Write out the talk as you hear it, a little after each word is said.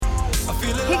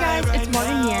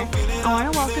I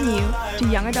want to welcome you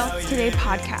to Young Adults Today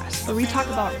podcast, where we talk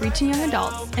about reaching young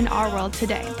adults in our world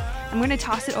today. I'm going to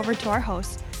toss it over to our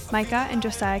hosts, Micah and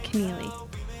Josiah Keneally.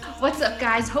 What's up,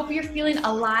 guys? Hope you're feeling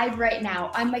alive right now.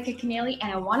 I'm Micah Keneally,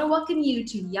 and I want to welcome you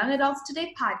to Young Adults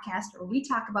Today podcast, where we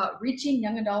talk about reaching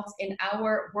young adults in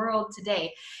our world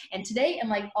today. And today, and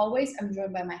like always, I'm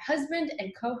joined by my husband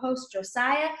and co-host,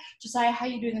 Josiah. Josiah, how are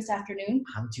you doing this afternoon?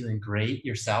 I'm doing great.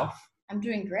 Yourself? I'm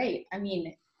doing great. I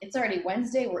mean, it's already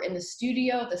Wednesday. We're in the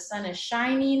studio. The sun is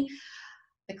shining.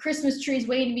 The Christmas tree is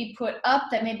waiting to be put up.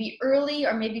 That may be early,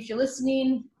 or maybe if you're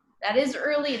listening, that is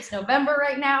early. It's November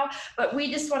right now, but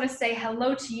we just want to say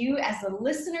hello to you as a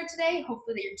listener today.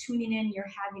 Hopefully that you're tuning in, you're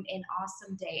having an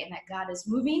awesome day, and that God is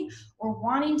moving or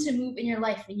wanting to move in your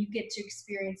life, and you get to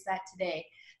experience that today.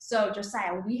 So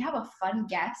Josiah, we have a fun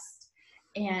guest,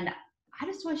 and I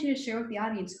just want you to share with the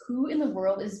audience who in the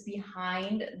world is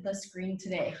behind the screen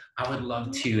today. I would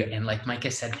love to. And like Micah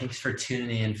said, thanks for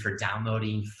tuning in, for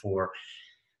downloading, for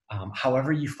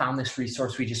however you found this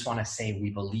resource. We just want to say we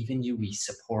believe in you. We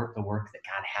support the work that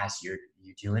God has you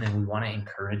doing, and we want to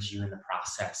encourage you in the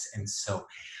process. And so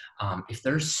if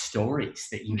there's stories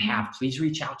that you have, please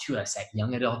reach out to us at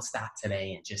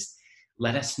youngadults.today and just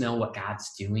let us know what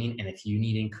God's doing. And if you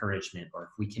need encouragement or if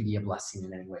we can be a blessing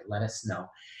in any way, let us know.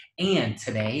 And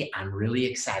today I'm really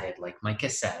excited, like Micah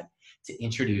said, to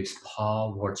introduce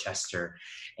Paul Worcester.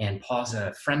 And Paul's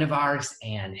a friend of ours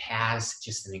and has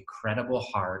just an incredible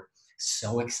heart.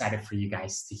 So excited for you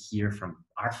guys to hear from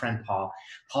our friend Paul.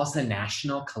 Paul's the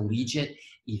National Collegiate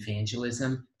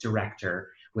Evangelism Director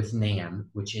with NAMB,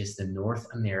 which is the North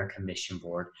America Mission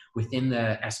Board within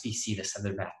the SBC, the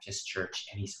Southern Baptist Church.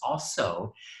 And he's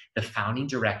also the founding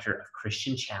director of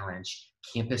Christian Challenge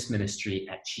Campus Ministry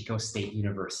at Chico State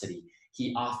University.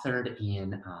 He authored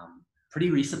in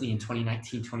pretty recently in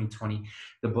 2019, 2020,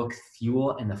 the book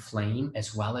Fuel and the Flame,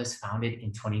 as well as founded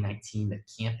in 2019 the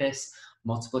Campus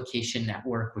Multiplication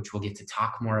Network, which we'll get to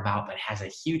talk more about, but has a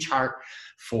huge heart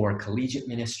for collegiate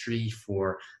ministry,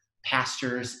 for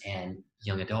pastors and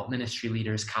young adult ministry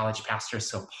leaders, college pastors.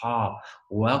 So Paul,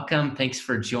 welcome. Thanks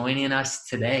for joining us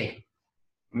today.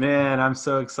 Man, I'm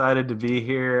so excited to be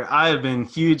here. I have been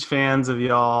huge fans of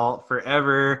y'all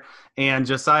forever. And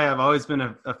Josiah, I've always been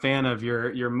a fan of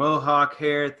your mohawk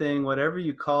hair thing, whatever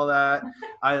you call that.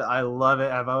 I love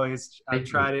it. I've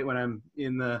tried it when I'm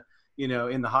in the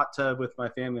hot tub with my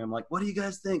family. I'm like, what do you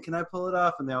guys think? Can I pull it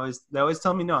off? And they always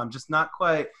tell me no, I'm just not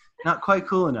quite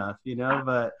cool enough,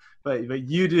 but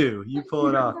you pull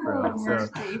it off, bro. So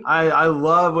I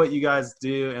love what you guys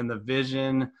do and the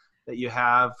vision that you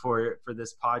have for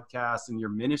this podcast and your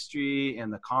ministry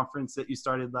and the conference that you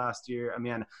started last year. I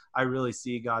mean, I really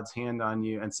see God's hand on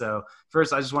you. And so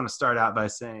first, I just want to start out by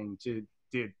saying, dude,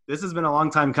 this has been a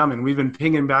long time coming. We've been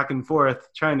pinging back and forth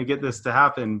trying to get this to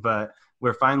happen, but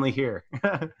we're finally here.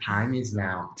 Time is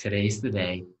now. Today's the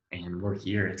day, and we're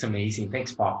here. It's amazing.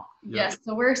 Thanks, Paul. Yes,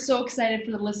 so we're so excited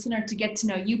for the listener to get to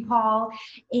know you, Paul,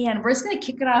 and we're just going to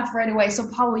kick it off right away. So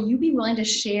Paul, will you be willing to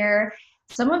share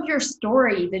some of your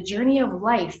story, the journey of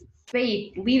life,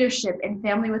 faith, leadership, and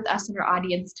family with us and our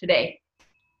audience today?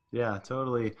 Yeah,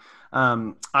 totally.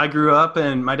 I grew up,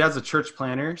 and my dad's a church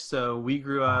planner, so we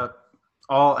grew up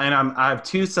I have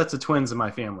two sets of twins in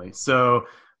my family. So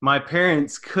my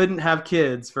parents couldn't have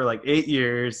kids for like 8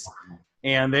 years,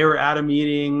 and they were at a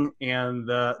meeting, and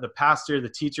the pastor, the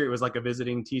teacher, it was like a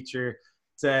visiting teacher,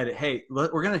 said, hey,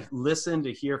 we're going to listen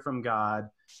to hear from God.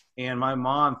 And my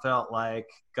mom felt like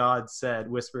God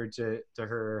whispered to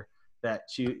her that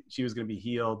she was going to be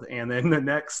healed. And then the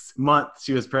next month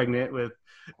she was pregnant with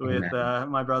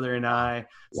my brother and I.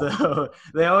 So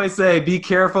they always say, be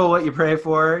careful what you pray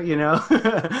for,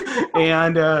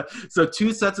 And so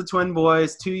two sets of twin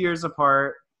boys, 2 years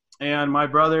apart. And my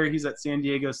brother, he's at San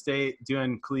Diego State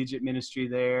doing collegiate ministry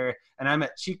there. And I'm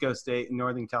at Chico State in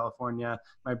Northern California.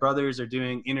 My brothers are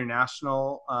doing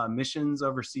international missions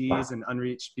overseas and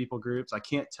unreached people groups. I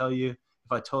can't tell you.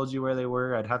 If I told you where they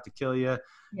were, I'd have to kill you.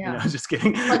 Yeah. Just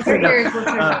kidding. Plug your ears,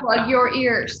 plug your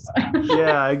ears.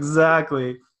 Yeah,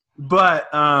 exactly. But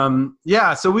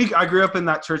so I grew up in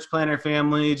that church planner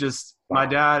family. Just my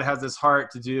dad has this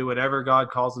heart to do whatever God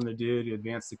calls him to do to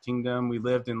advance the kingdom. We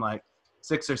lived in like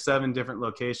 6 or 7 different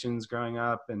locations growing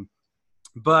up.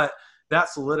 But that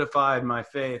solidified my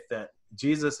faith that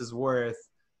Jesus is worth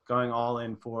going all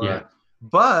in for. Yeah.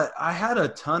 But I had a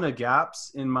ton of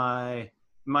gaps in my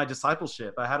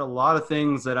discipleship. I had a lot of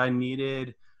things that I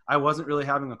needed. I wasn't really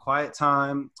having a quiet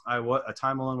time. A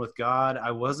time alone with God. I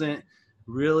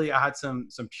had some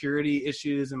purity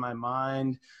issues in my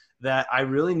mind that I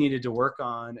really needed to work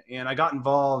on. And I got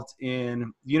involved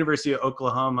in the University of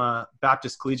Oklahoma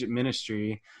Baptist Collegiate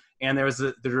Ministry. And there was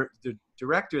the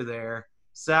director there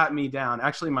sat me down,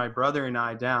 actually my brother and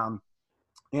I down,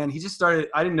 and he just started,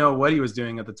 I didn't know what he was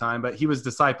doing at the time, but he was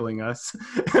discipling us.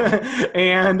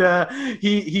 And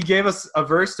he gave us a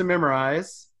verse to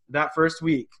memorize that first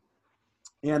week.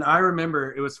 And I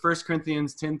remember it was 1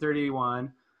 Corinthians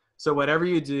 10:31. So whatever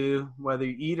you do, whether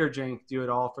you eat or drink, do it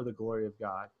all for the glory of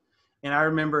God. And I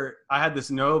remember I had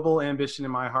this noble ambition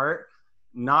in my heart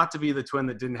not to be the twin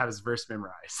that didn't have his verse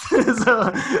memorized.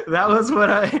 So that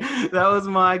was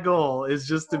my goal, is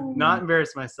just to not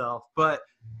embarrass myself. But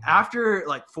after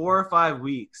like 4 or 5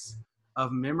 weeks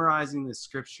of memorizing the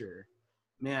scripture,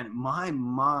 man, my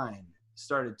mind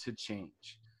started to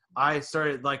change. I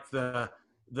started, like, the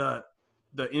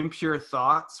impure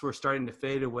thoughts were starting to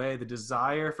fade away. The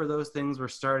desire for those things were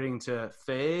starting to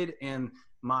fade. And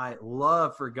my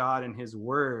love for God and his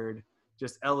word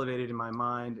just elevated in my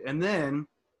mind. And then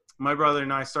my brother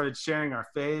and I started sharing our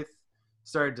faith,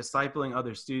 started discipling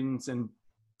other students. And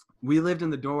we lived in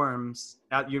the dorms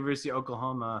at University of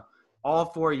Oklahoma all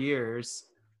 4 years.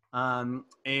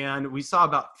 And we saw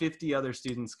about 50 other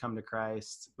students come to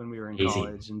Christ when we were in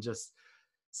college. And just,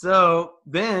 so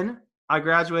then I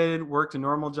graduated, worked a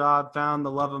normal job, found the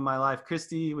love of my life,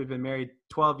 Christy. We've been married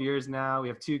 12 years now. We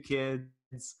have 2 kids.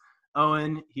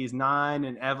 Owen, he's 9,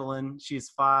 and Evelyn, she's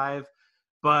 5.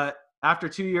 But after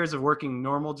 2 years of working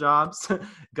normal jobs,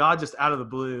 God just out of the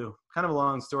blue, kind of a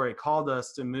long story, called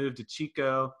us to move to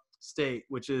Chico State,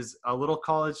 which is a little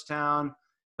college town,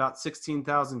 about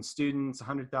 16,000 students,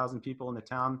 100,000 people in the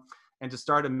town, and to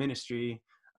start a ministry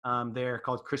there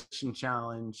called Christian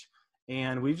Challenge.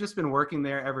 And we've just been working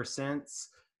there ever since.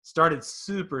 Started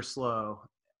super slow,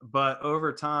 but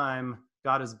over time,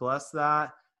 God has blessed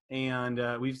that. And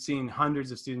we've seen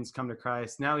hundreds of students come to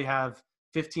Christ. Now we have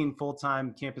 15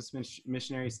 full-time campus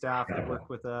missionary staff that work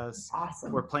with us.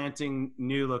 Awesome. We're planting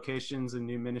new locations and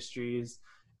new ministries.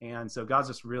 And so God's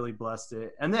just really blessed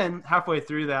it. And then halfway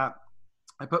through that,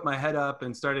 I put my head up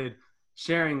and started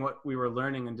sharing what we were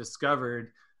learning, and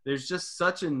discovered there's just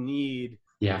such a need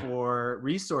for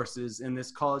resources in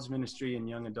this college ministry and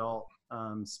young adult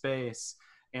space.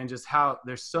 And just how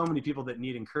there's so many people that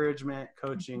need encouragement,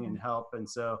 coaching, and help. And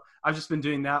so I've just been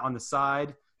doing that on the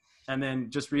side. And then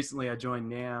just recently I joined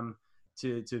NAMB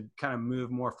to kind of move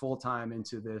more full-time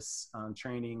into this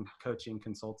training, coaching,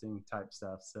 consulting type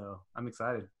stuff. So I'm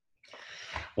excited.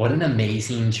 What an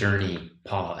amazing journey,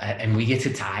 Paul. And we get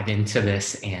to dive into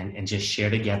this and just share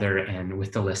together and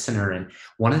with the listener. And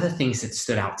one of the things that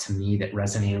stood out to me that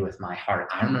resonated with my heart,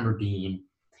 I remember being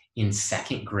in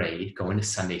 2nd grade, going to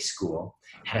Sunday school,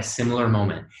 had a similar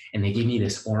moment. And they gave me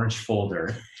this orange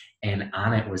folder, and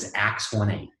on it was Acts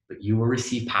 1:8. But you will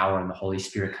receive power and the Holy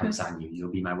Spirit comes on you. You'll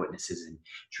be my witnesses in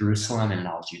Jerusalem and in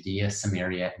all Judea,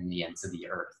 Samaria, and the ends of the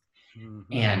earth. Mm-hmm.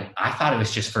 And I thought it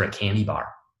was just for a candy bar.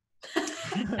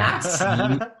 That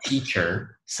same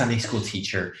teacher, Sunday school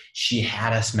teacher, she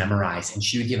had us memorize, and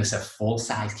she would give us a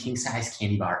full-size, king-size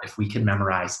candy bar if we could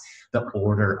memorize the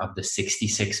order of the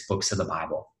 66 books of the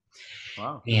Bible.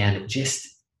 Wow. And just,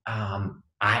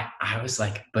 I was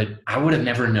like, but I would have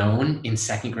never known in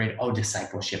 2nd grade, oh,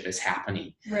 discipleship is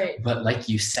happening. Right. But like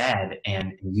you said,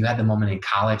 and you had the moment in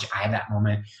college, I had that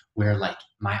moment where, like,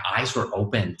 my eyes were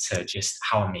open to just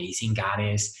how amazing God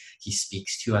is. He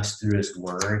speaks to us through his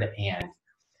word, and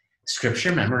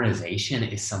scripture memorization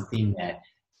is something that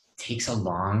takes a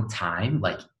long time.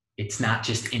 Like, it's not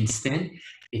just instant,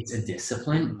 it's a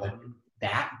discipline, but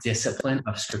that discipline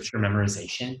of scripture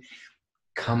memorization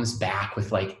comes back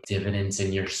with, like, dividends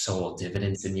in your soul,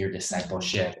 dividends in your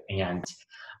discipleship. And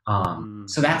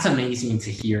so that's amazing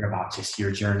to hear about just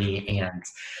your journey. And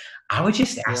I would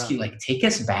just ask you, like, take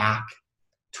us back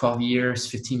 12 years,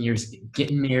 15 years,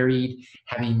 getting married,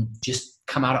 having just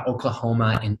come out of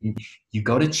Oklahoma, and you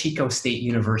go to Chico State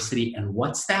University. And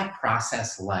what's that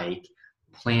process like,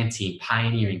 planting,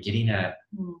 pioneering, getting a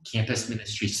campus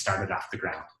ministry started off the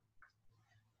ground?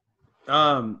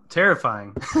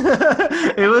 Terrifying.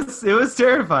 It was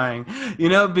terrifying,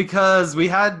 because we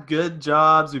had good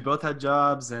jobs. We both had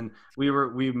jobs, and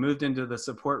we moved into the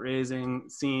support raising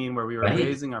scene where we were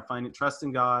raising our trust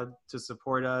in God to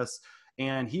support us.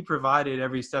 And he provided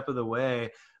every step of the way.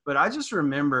 But I just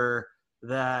remember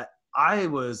that I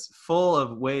was full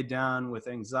of weighed down with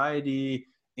anxiety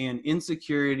and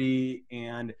insecurity,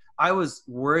 and I was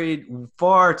worried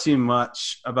far too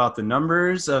much about the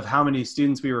numbers of how many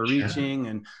students we were reaching.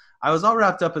 And I was all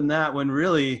wrapped up in that, when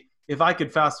really, if I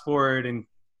could fast forward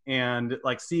and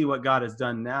like see what God has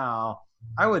done now,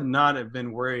 I would not have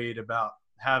been worried about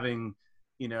having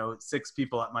 6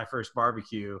 people at my first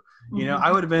barbecue.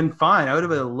 I would have been fine. I would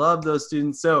have loved those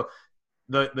students. So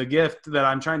the gift that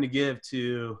I'm trying to give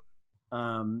to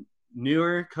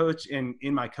newer coach, and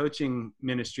in my coaching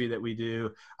ministry that we do,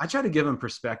 I try to give them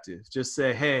perspective. Just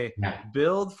say, hey,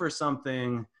 build for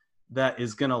something that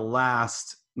is going to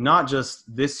last, not just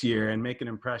this year and make an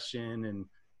impression and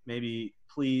maybe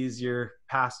please your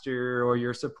pastor or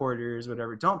your supporters,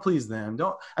 whatever. Don't please them.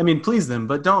 Please them,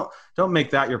 but don't make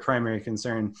that your primary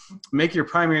concern. Make your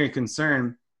primary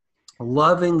concern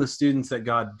loving the students that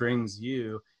God brings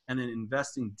you, and then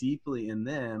investing deeply in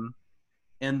them.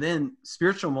 And then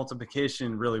spiritual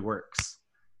multiplication really works.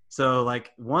 So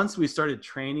like once we started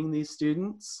training these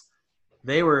students,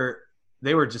 they were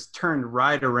just turned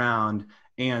right around,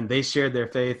 and they shared their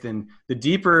faith. And the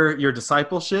deeper your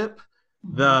discipleship,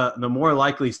 the more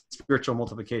likely spiritual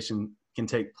multiplication can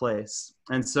take place.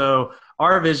 And so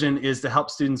our vision is to help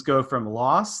students go from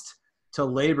lost to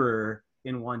laborer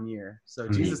in 1 year. So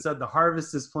Jesus said the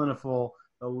harvest is plentiful,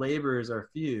 the laborers are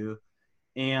few.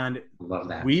 And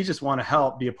we just want to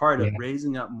help be a part of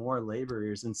raising up more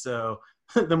laborers. And so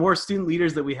the more student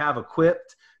leaders that we have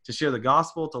equipped to share the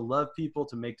gospel, to love people,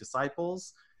 to make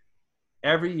disciples,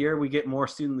 every year we get more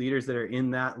student leaders that are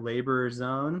in that laborer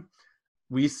zone.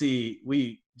 We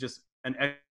just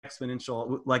an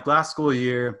exponential, like last school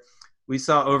year, we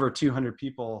saw over 200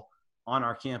 people on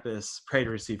our campus pray to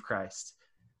receive Christ.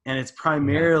 And it's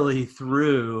primarily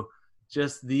through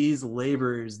just these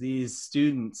laborers, these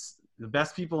students. The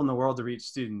best people in the world to reach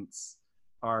students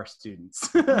are students.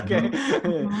 Okay.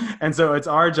 And so it's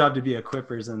our job to be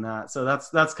equippers in that. So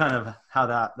that's kind of how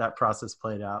that process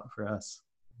played out for us.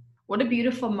 What a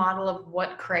beautiful model of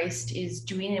what Christ is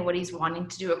doing and what he's wanting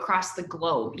to do across the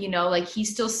globe. Like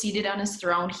he's still seated on his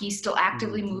throne. He's still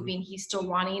actively moving. He's still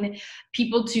wanting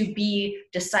people to be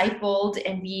discipled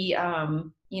and be,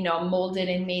 molded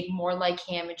and made more like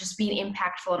him, and just being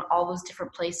impactful in all those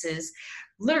different places,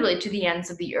 literally to the ends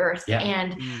of the earth.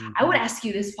 And I would ask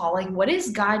you this, Paul, like, what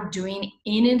is God doing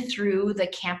in and through the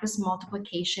Campus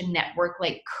Multiplication Network,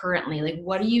 like currently? Like,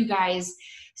 what are you guys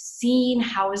seeing?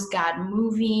 How is God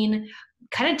moving?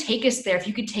 Kind of take us there. If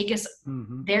you could take us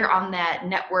there on that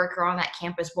network or on that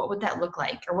campus, what would that look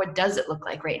like? Or what does it look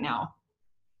like right now?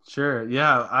 Sure.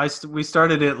 Yeah. We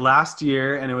started it last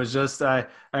year, and it was just, I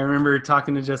remember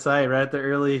talking to Josiah right at the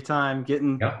early time,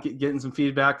 getting some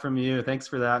feedback from you. Thanks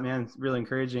for that, man. It's really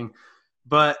encouraging.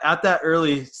 But at that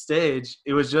early stage,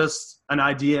 it was just an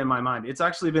idea in my mind. It's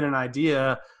actually been an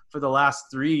idea for the last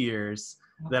 3 years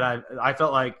that I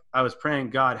felt like I was praying,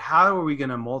 God, how are we going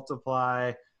to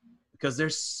multiply? Because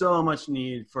there's so much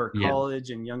need for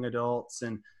college and young adults.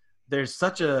 And there's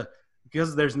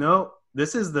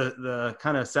this is the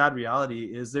kind of sad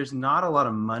reality is there's not a lot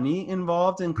of money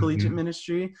involved in collegiate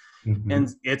ministry. And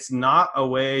it's not a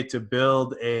way to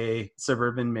build a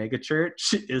suburban mega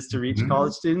church is to reach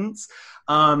college students.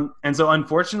 And so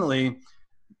unfortunately,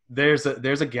 there's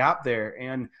a gap there.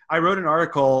 And I wrote an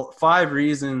article, 5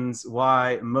 reasons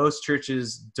why most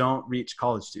churches don't reach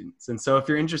college students. And so if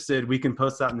you're interested, we can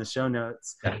post that in the show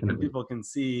notes. And people can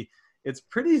see. It's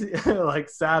pretty like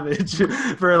savage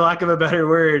for lack of a better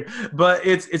word, but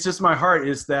it's just my heart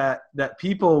is that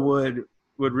people would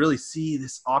really see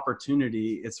this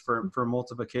opportunity. It's for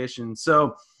multiplication.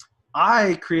 So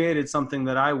I created something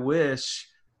that I wish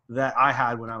that I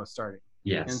had when I was starting.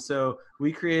 Yes. And so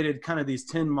we created kind of these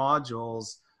 10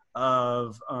 modules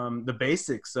of the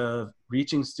basics of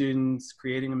reaching students,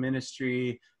 creating a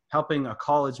ministry, helping a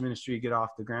college ministry get off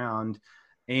the ground.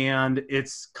 And it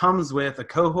comes with a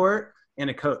cohort and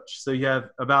a coach. So you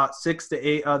have about 6 to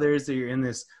 8 others that you're in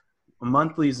this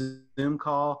monthly Zoom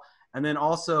call, and then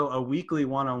also a weekly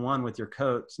one-on-one with your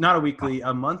coach. Not a weekly,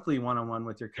 a monthly one-on-one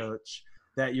with your coach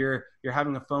that you're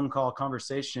having a phone call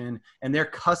conversation, and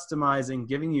they're customizing,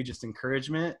 giving you just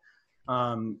encouragement,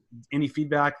 any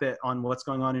feedback on what's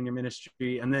going on in your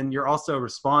ministry. And then you're also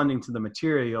responding to the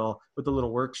material with a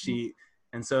little worksheet.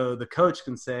 And so the coach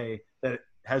can say that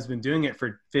has been doing it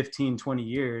for 15, 20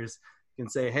 years, can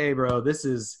say, hey bro, this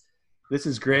is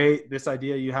great. This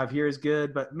idea you have here is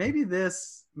good, but maybe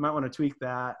this, you might want to tweak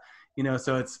that,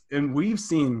 so and we've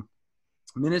seen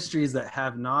ministries that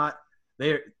have not,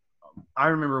 I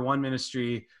remember one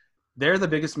ministry, they're the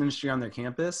biggest ministry on their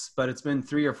campus, but it's been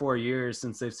 3 or 4 years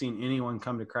since they've seen anyone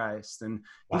come to Christ. And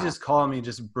he just called me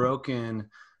just broken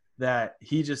that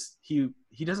he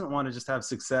doesn't want to just have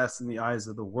success in the eyes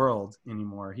of the world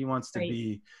anymore. He wants to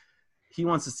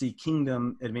see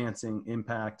kingdom advancing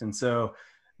impact. And so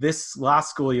this last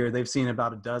school year, they've seen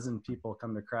about a dozen people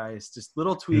come to Christ, just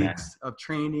little tweaks of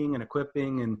training and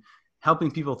equipping and helping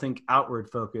people think outward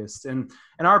focused. And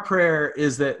our prayer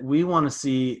is that we want to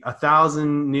see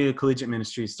 1,000 new collegiate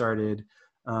ministries started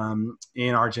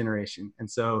in our generation. And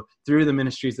so through the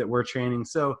ministries that we're training,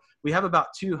 so we have about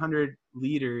 200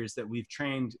 leaders that we've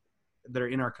trained that are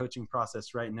in our coaching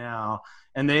process right now.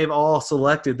 And they've all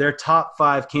selected their top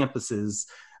 5 campuses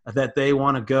that they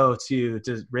want to go to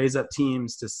raise up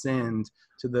teams to send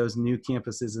to those new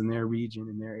campuses in their region,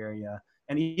 in their area.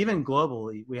 And even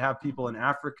globally, we have people in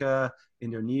Africa,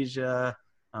 Indonesia,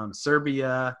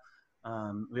 Serbia.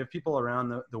 We have people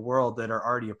around the world that are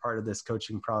already a part of this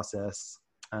coaching process.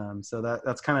 So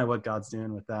that's kind of what God's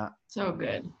doing with that. So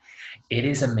good. It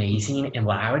is amazing. And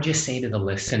what I would just say to the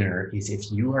listener is,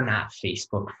 if you are not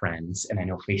Facebook friends, and I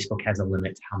know Facebook has a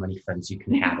limit to how many friends you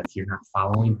can have, if you're not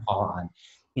following Paul on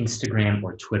Instagram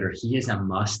or Twitter, he is a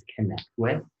must connect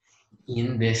with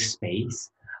in this space.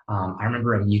 I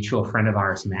remember a mutual friend of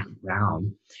ours, Matt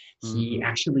Brown. He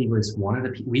actually was one of the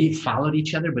people, we followed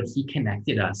each other, but he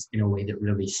connected us in a way that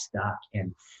really stuck.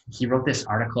 And he wrote this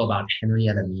article about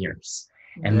Henrietta Mears.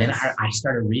 And then I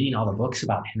started reading all the books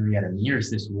about Henrietta Mears,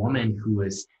 this woman who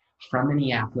was from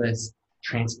Minneapolis,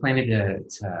 transplanted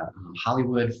to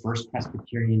Hollywood, First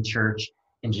Presbyterian Church,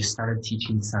 and just started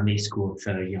teaching Sunday school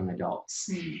to young adults.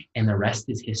 And the rest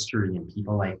is history. And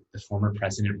people like the former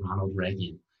President Ronald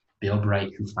Reagan, Bill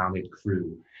Bright, who founded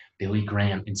Cru, Billy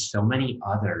Graham, and so many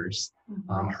others.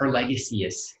 Her legacy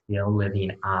is still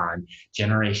living on,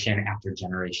 generation after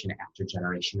generation after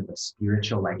generation, of a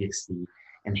spiritual legacy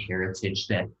and heritage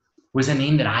that was a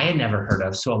name that I had never heard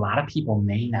of. So a lot of people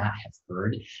may not have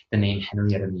heard the name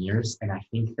Henrietta Mears. And I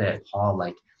think that, Paul,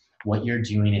 like, what you're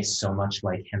doing is so much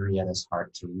like Henrietta's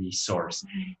heart, to resource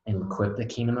and equip the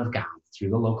kingdom of God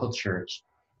through the local church,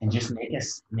 and just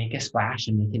make a splash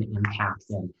and make an impact,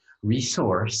 and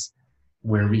resource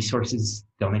where resources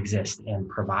don't exist, and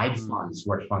provide funds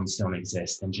where funds don't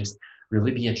exist, and just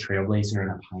really be a trailblazer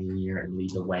and a pioneer and lead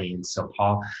the way. And so,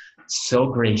 Paul, so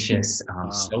gracious,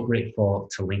 so grateful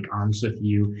to link arms with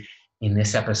you in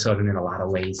this episode and in a lot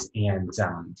of ways. And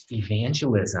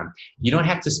evangelism, you don't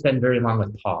have to spend very long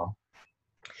with Paul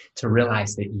to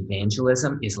realize that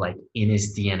evangelism is like in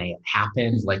his DNA. It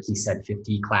happened, like he said,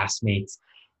 50 classmates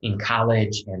in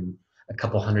college and a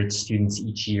couple hundred students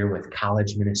each year with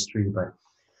college ministry. But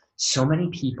so many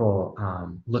people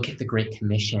look at the Great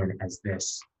Commission as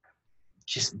this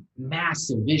just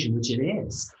massive vision, which it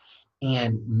is,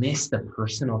 and miss the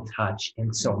personal touch.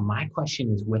 And so my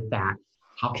question is, with that,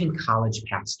 how can college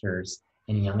pastors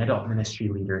and young adult ministry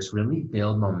leaders really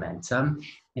build momentum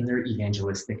in their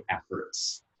evangelistic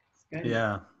efforts?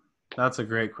 Yeah, that's a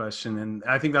great question. And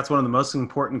I think that's one of the most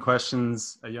important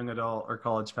questions a young adult or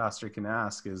college pastor can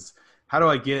ask is, how do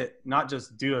I get, not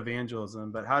just do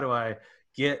evangelism, but how do I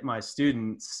get my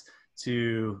students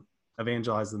to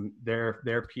evangelize them,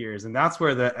 their peers? And that's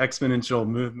where the exponential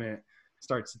movement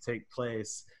starts to take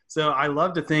place. So I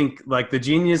love to think like the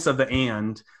genius of the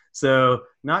and. So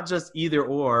not just either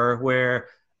or, where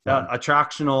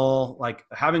attractional, like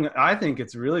having, I think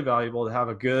it's really valuable to have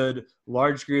a good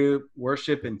large group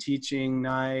worship and teaching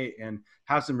night, and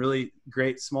have some really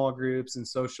great small groups and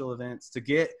social events to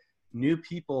get new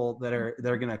people that are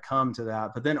going to come to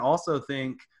that. But then also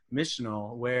think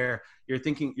missional, where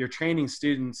you're training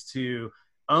students to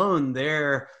own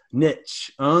their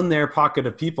niche, own their pocket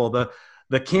of people.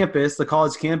 The campus, the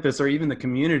college campus, or even the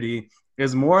community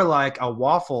is more like a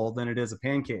waffle than it is a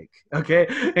pancake. Okay.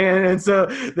 And so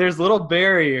there's little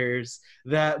barriers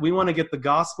that we want to get the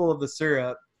gospel of the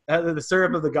syrup of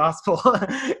the gospel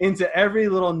into every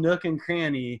little nook and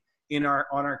cranny on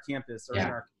our campus or in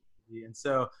our community. And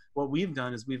so what we've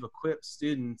done is we've equipped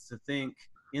students to think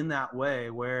in that way,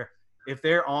 where if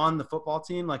they're on the football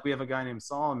team, like we have a guy named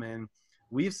Solomon,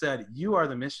 we've said, you are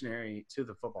the missionary to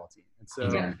the football team. And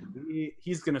so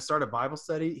he's going to start a Bible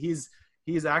study.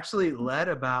 He's actually led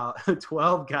about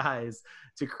 12 guys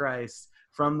to Christ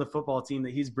from the football team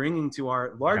that he's bringing to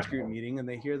our large group meeting, and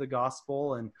they hear the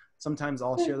gospel, and sometimes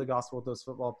I'll share the gospel with those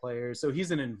football players. So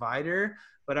he's an inviter,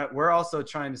 but we're also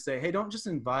trying to say, hey, don't just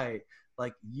invite,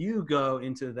 like you go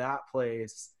into that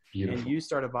place and you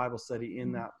start a Bible study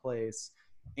in that place.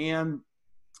 And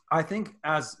I think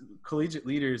as collegiate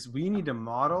leaders, we need to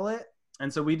model it.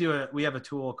 And so we have a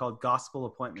tool called Gospel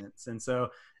Appointments.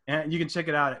 And you can check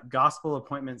it out at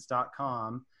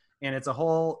gospelappointments.com. And it's a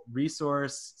whole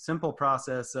resource, simple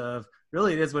process of,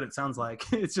 really, it is what it sounds like.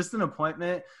 It's just an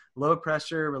appointment, low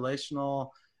pressure,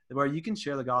 relational, where you can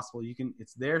share the gospel.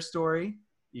 It's their story.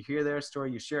 You hear their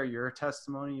story, you share your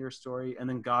testimony, your story, and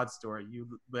then God's story. You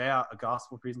lay out a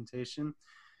gospel presentation.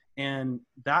 And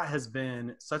that has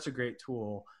been such a great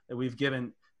tool that we've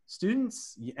given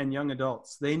students and young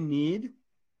adults. They need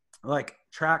like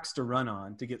tracks to run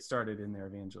on to get started in their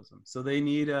evangelism. So they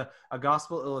need a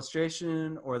gospel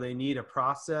illustration, or they need a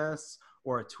process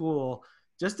or a tool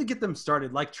just to get them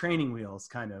started, like training wheels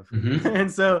kind of.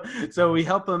 And so we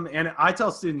help them. And I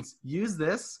tell students, use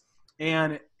this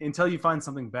and until you find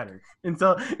something better,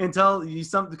 until you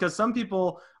because some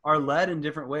people are led in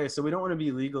different ways. So we don't want to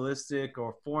be legalistic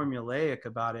or formulaic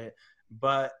about it,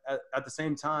 but at the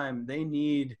same time, they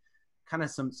need kind of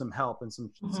some help and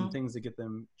some things to get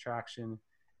them traction.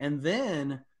 And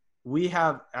then we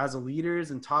have, as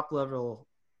leaders and top level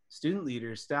student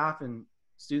leaders, staff and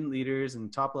student leaders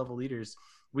and top level leaders,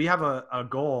 we have a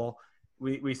goal.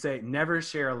 We say never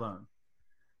share alone.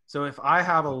 So if I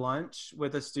have a lunch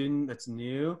with a student that's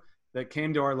new that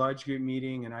came to our large group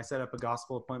meeting and I set up a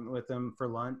gospel appointment with them for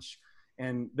lunch,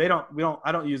 and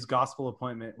I don't use gospel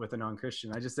appointment with a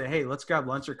non-Christian. I just say, hey, let's grab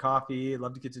lunch or coffee. I'd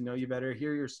love to get to know you better,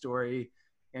 hear your story,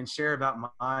 and share about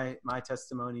my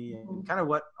testimony and kind of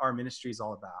what our ministry is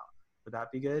all about. Would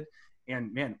that be good?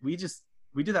 And man, we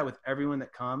do that with everyone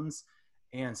that comes,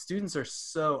 and students are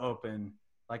so open.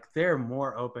 Like, they're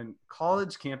more open.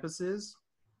 College campuses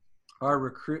are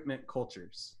recruitment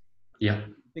cultures. Yeah.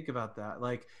 Think about that.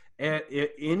 Like, at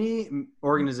any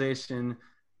organization,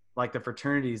 like the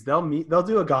fraternities, they'll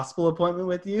do a gospel appointment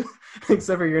with you,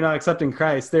 except for you're not accepting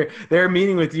Christ. They're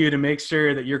meeting with you to make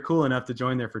sure that you're cool enough to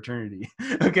join their fraternity.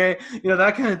 Okay.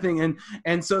 That kind of thing.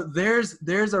 And so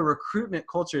there's a recruitment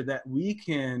culture that we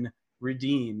can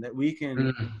redeem, that we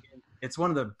can, it's one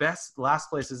of the best last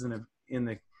places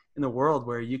in the world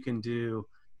where you can do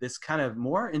this kind of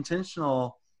more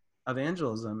intentional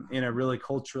evangelism in a really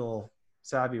cultural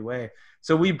savvy way.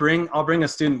 So I'll bring a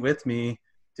student with me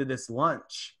to this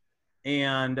lunch,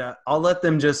 and I'll let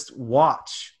them just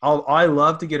watch. I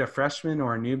love to get a freshman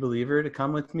or a new believer to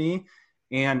come with me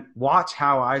and watch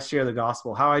how I share the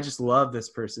gospel, how I just love this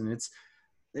person.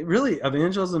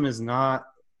 Evangelism is not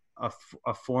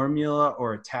a formula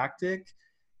or a tactic.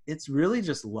 It's really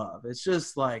just love. It's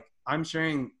just like, I'm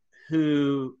sharing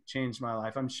who changed my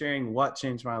life. I'm sharing what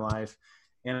changed my life.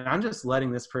 And I'm just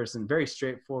letting this person, very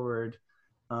straightforward,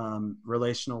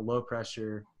 relational, low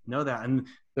pressure, know that. And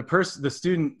the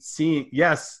student seeing,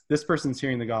 yes, this person's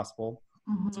hearing the gospel,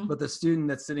 but the student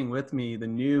that's sitting with me, the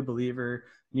new believer,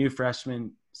 new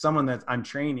freshman, someone that I'm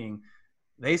training,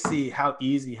 they see how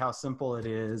easy, how simple it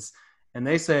is. And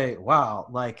they say, wow,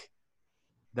 like,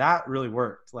 that really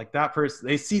worked. Like, that person,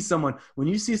 when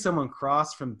you see someone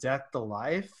cross from death to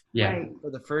life for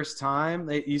the first time,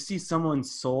 you see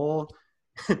someone's soul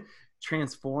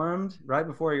transformed right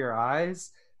before your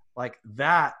eyes. Like,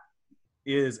 that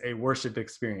is a worship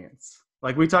experience.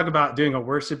 Like, we talk about doing a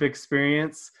worship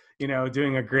experience,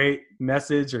 doing a great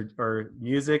message or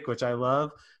music, which I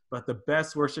love, but the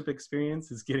best worship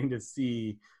experience is getting to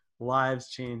see lives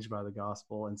changed by the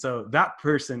gospel. And so that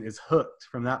person is hooked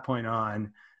from that point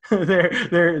on.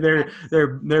 They're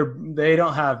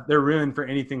ruined for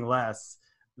anything less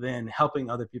than helping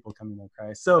other people come to know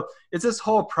Christ. So it's this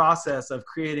whole process of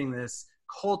creating this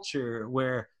culture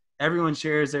where everyone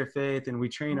shares their faith, and we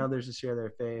train others to share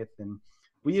their faith. And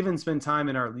we even spend time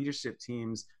in our leadership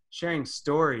teams sharing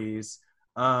stories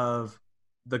of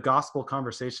the gospel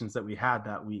conversations that we had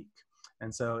that week.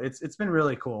 And so it's been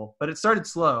really cool, but it started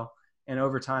slow, and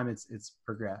over time it's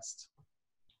progressed.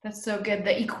 That's so good.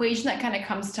 The equation that kind of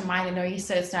comes to mind, I know you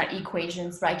said it's not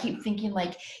equations, but I keep thinking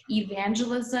like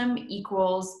evangelism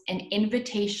equals an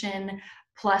invitation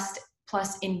plus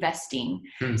investing.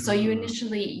 So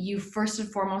you first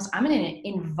and foremost, I'm going to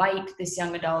invite this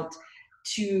young adult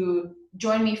to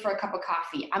join me for a cup of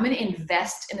coffee. I'm going to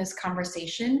invest in this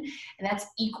conversation, and that's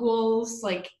equals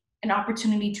like an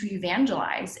opportunity to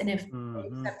evangelize. And if they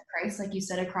accept Christ, like you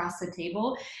said, across the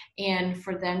table, and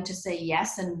for them to say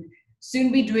yes and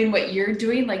soon be doing what you're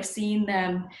doing, like seeing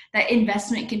them, that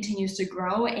investment continues to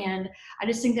grow. And I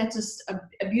just think that's just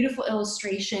a beautiful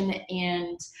illustration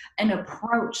and an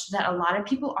approach that a lot of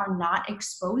people are not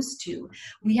exposed to.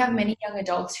 We have many young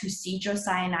adults who see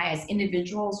Josiah and I as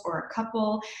individuals or a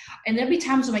couple. And there'll be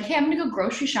times I'm like, hey, I'm going to go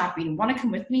grocery shopping. Want to come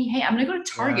with me? Hey, I'm going to go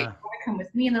to Target. Want to come with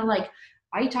me? And they're like,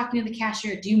 why are you talking to the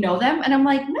cashier? Do you know them? And I'm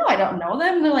like, no, I don't know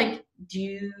them. And they're like,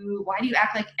 why do you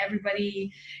act like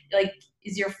everybody like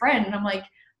is your friend? And I'm like,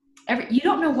 you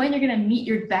don't know when you're going to meet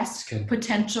your best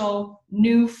potential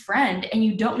new friend, and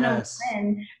you don't know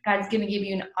when God's going to give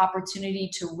you an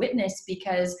opportunity to witness,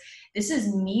 because this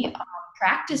is me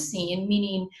practicing, and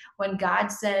meaning when God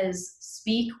says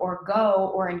speak or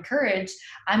go or encourage,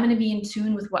 I'm going to be in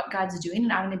tune with what God's doing,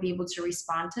 and I'm going to be able to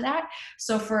respond to that.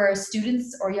 So for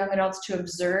students or young adults to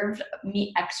observe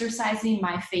me exercising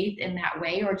my faith in that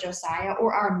way, or Josiah,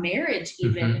 or our marriage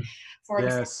even, for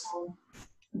example,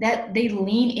 that they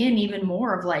lean in even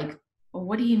more of like, well,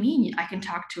 what do you mean I can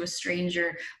talk to a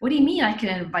stranger? What do you mean I can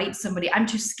invite somebody? I'm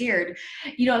too scared.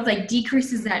 You know, it like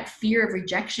decreases that fear of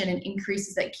rejection and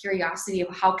increases that curiosity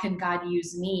of how can God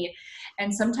use me?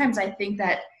 And sometimes I think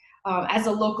that as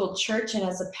a local church and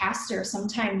as a pastor,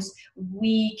 sometimes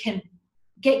we can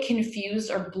get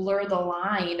confused or blur the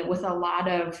line with a lot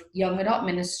of young adult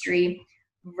ministry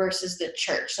versus the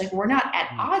church. Like, we're not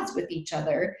at odds with each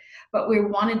other, but we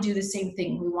want to do the same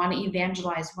thing. We want to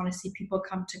evangelize. We want to see people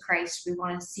come to Christ. We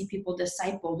want to see people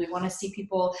discipled. We want to see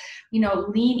people, you know,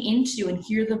 lean into and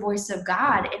hear the voice of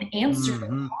God and answer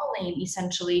the calling,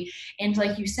 essentially. And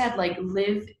like you said, like,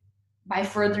 live by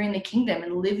furthering the kingdom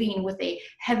and living with a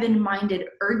heaven-minded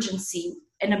urgency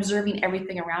and observing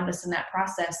everything around us in that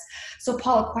process. So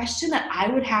Paul, a question that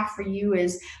I would have for you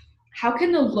is, how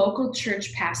can the local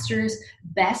church pastors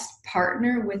best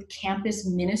partner with campus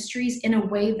ministries in a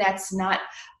way that's not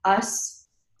us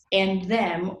and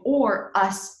them or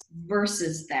us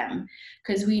versus them?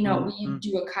 Because we know we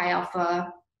do a Chi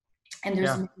Alpha, and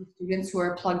there's many students who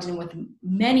are plugged in with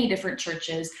many different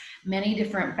churches, many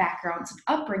different backgrounds and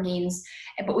upbringings,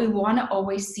 but we want to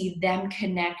always see them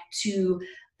connect to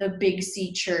the Big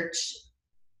C church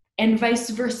and vice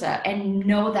versa, and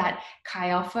know that Chi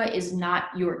Alpha is not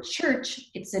your church.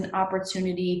 It's an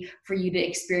opportunity for you to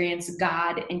experience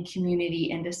God and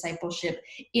community and discipleship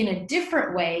in a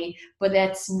different way, but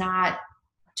that's not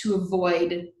to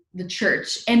avoid the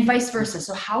church, and vice versa.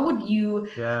 So how would you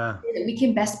say that we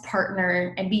can best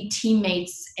partner and be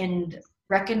teammates and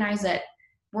recognize that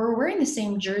we're wearing the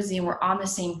same jersey and we're on the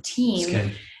same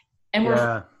team, and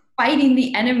we're fighting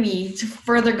the enemy to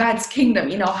further God's kingdom?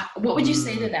 You know, what would you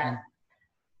say to that?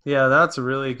 Yeah, that's a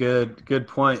really good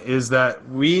point, is that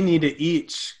we need to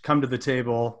each come to the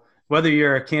table, whether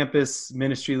you're a campus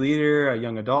ministry leader, a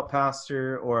young adult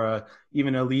pastor, or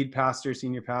even a lead pastor,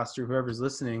 senior pastor, whoever's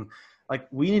listening. Like,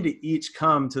 we need to each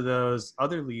come to those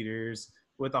other leaders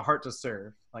with a heart to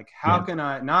serve. Like, how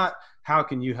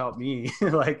can you help me?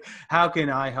 Like, how can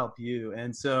I help you?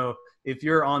 And so if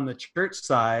you're on the church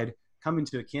side, coming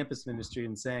to a campus ministry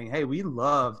and saying, hey, we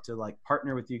love to like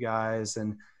partner with you guys.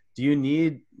 And do you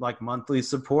need like monthly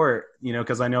support? You know,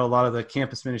 because I know a lot of the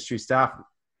campus ministry staff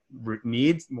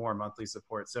needs more monthly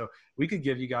support. So we could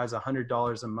give you guys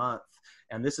 $100 a month,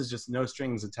 and this is just no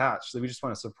strings attached. So we just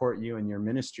want to support you in your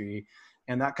ministry.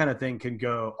 And that kind of thing can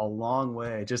go a long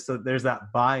way. Just so there's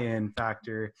that buy-in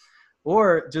factor.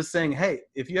 Or just saying, hey,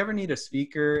 if you ever need a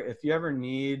speaker, if you ever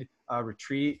need a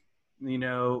retreat, you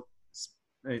know,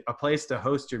 a place to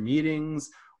host your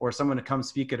meetings, or someone to come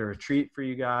speak at a retreat for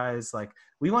you guys, like,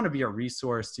 we want to be a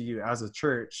resource to you as a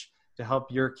church to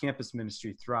help your campus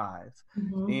ministry thrive.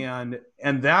 And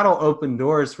that'll open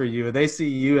doors for you. They see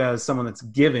you as someone that's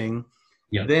giving.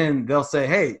 Then they'll say,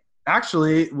 hey,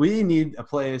 actually, we need a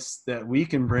place that we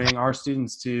can bring our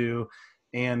students to,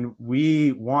 and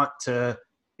we want to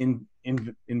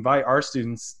invite our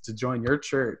students to join your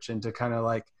church and to kind of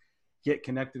like get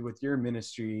connected with your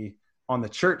ministry on the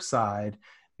church side.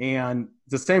 And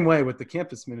the same way with the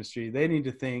campus ministry, they need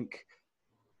to think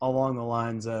along the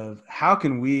lines of, how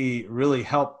can we really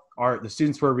help the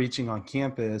students we're reaching on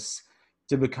campus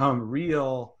to become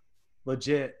real,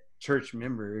 legit church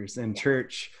members and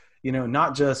church, you know,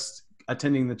 not just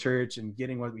attending the church and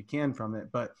getting what we can from it,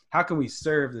 but how can we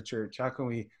serve the church? How can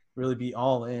we really be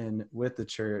all in with the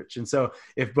church? And so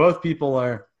if both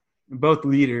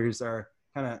leaders are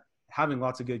kind of having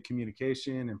lots of good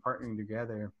communication and partnering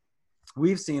together,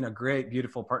 we've seen a great,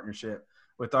 beautiful partnership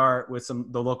with the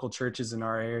local churches in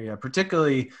our area,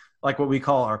 particularly like what we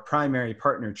call our primary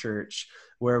partner church,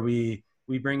 where we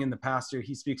bring in the pastor.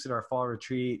 He speaks at our fall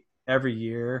retreat every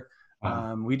year.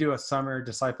 We do a summer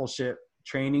discipleship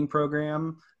training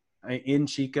program in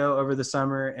Chico over the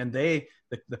summer, and the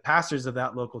pastors of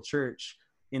that local church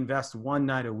invest one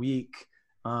night a week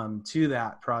to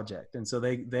that project. And so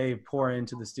they pour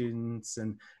into the students.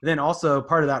 And then also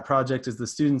part of that project is the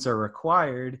students are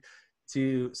required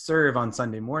to serve on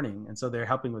Sunday morning. And so they're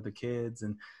helping with the kids.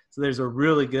 And so there's a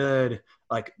really good,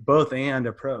 like, both and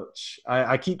approach.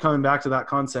 I keep coming back to that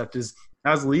concept is,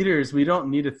 as leaders, we don't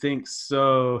need to think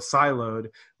so siloed.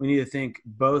 We need to think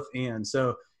both and.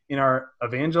 So in our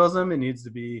evangelism, it needs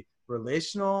to be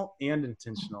relational and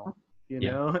intentional, you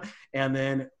know? And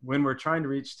then when we're trying to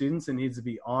reach students, it needs to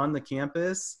be on the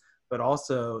campus, but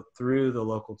also through the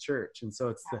local church. And so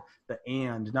it's the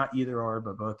and, not either or,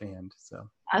 but both and. So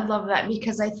I love that,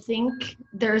 because I think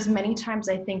there's many times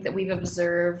I think that we've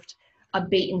observed a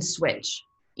bait and switch.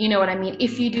 You know what I mean?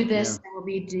 If you do this, then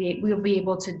we'll be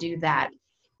able to do that.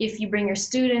 If you bring your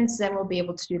students, then we'll be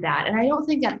able to do that. And I don't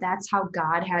think that that's how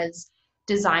God has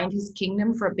designed his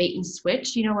kingdom for bait and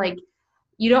switch. You know, like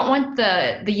you don't want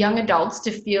the young adults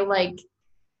to feel like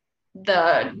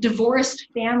the divorced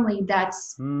family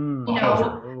that's,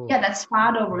 that's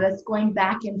fought over, that's going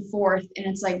back and forth. And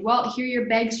it's like, well, here are your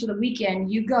bags for the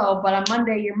weekend, you go, but on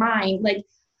Monday you're mine. Like,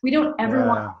 we don't ever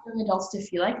want young adults to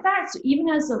feel like that. So even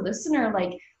as a listener,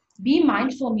 like, be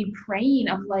mindful and be praying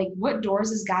of like, what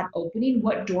doors is God opening?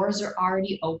 What doors are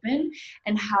already open?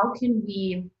 And how can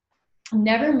we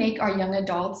never make our young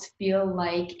adults feel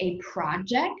like a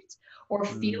project, or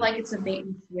feel like it's a bait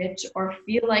and switch, or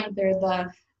feel like they're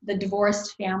the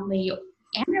divorced family.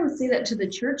 And I would say that to the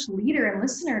church leader and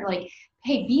listener, like,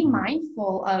 hey, be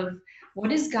mindful of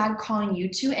what is God calling you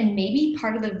to, and maybe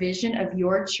part of the vision of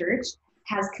your church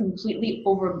has completely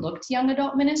overlooked young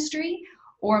adult ministry,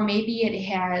 or maybe it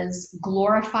has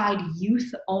glorified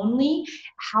youth only.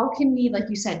 How can we, like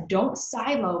you said, don't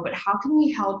silo, but how can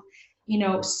we help,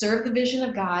 serve the vision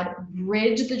of God,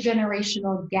 bridge the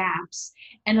generational gaps,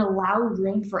 and allow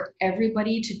room for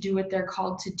everybody to do what they're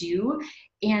called to do,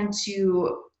 and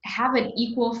to have an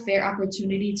equal, fair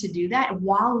opportunity to do that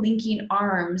while linking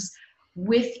arms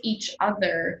with each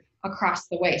other across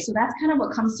the way. So that's kind of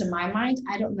what comes to my mind.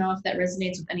 I don't know if that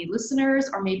resonates with any listeners,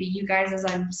 or maybe you guys, as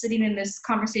I'm sitting in this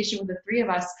conversation with the three of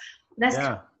us, that's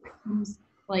kind of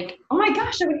like, oh my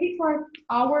gosh, I would hate for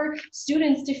our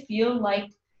students to feel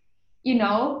like,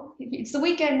 it's the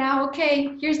weekend now,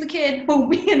 okay, here's the kid,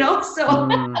 boom, so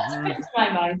that's what comes to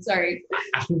my mind. Sorry.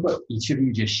 I think what each of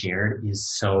you just shared is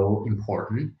so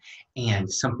important, and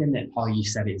something that Paul, you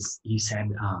said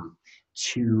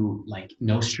to like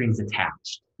no strings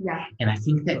attached. Yeah. And I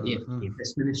think that if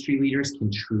campus ministry leaders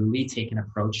can truly take an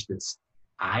approach that's,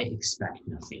 I expect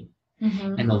nothing,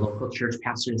 and the local church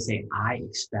pastor to say, I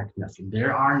expect nothing.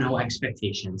 There are no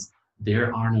expectations.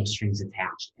 There are no strings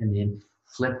attached. And then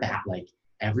flip that, like,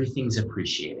 everything's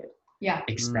appreciated. Yeah.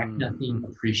 Expect nothing,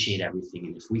 appreciate everything.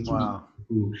 And if we can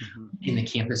be in the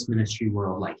campus ministry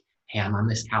world, like, hey, I'm on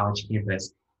this college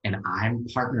campus and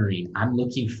I'm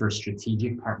looking for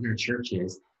strategic partner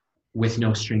churches with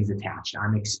no strings attached.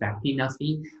 I'm expecting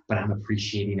nothing, but I'm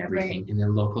appreciating everything. Right. And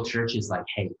then local church is like,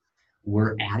 hey,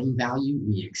 we're adding value.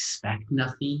 We expect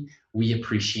nothing. We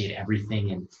appreciate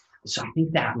everything. And so I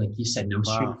think that, like you said, no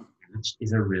strings attached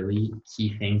is a really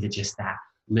key thing, to just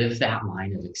live that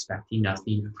line of expecting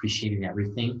nothing, appreciating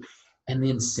everything. And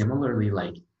then similarly,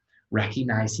 like,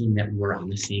 recognizing that we're on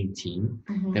the same team,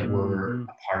 that we're a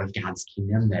part of God's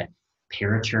kingdom, that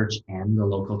parachurch and the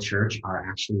local church are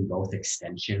actually both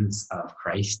extensions of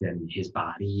Christ and his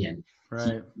body, and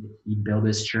he built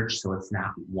his church, so it's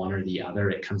not one or the other.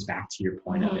 It comes back to your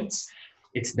point of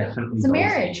it's definitely it's a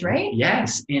marriage, right?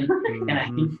 Yes. And I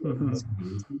think what's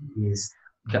amazing is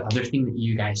the other thing that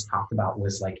you guys talked about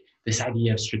was like this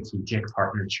idea of strategic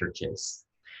partner churches.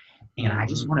 And I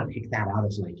just want to pick that out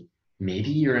of, like,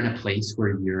 maybe you're in a place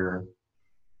where you're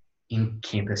in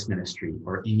campus ministry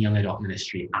or in young adult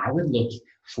ministry. I would look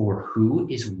for who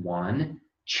is one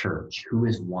church, who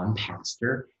is one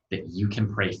pastor that you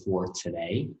can pray for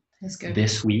today,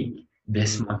 this week,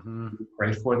 this month.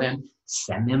 Pray for them,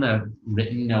 send them a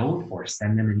written note or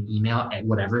send them an email at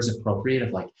whatever is appropriate,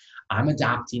 of like, I'm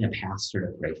adopting a pastor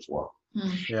to pray for.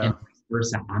 And vice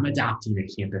versa, I'm adopting a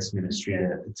campus ministry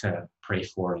to pray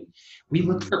for. And we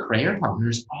look for prayer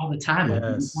partners all the time. Like, we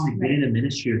want to get in a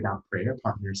ministry without prayer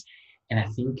partners. And I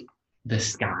think the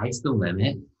sky's the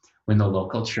limit when the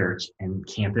local church and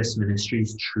campus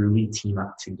ministries truly team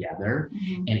up together.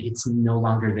 And it's no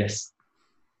longer this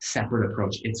separate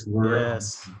approach. It's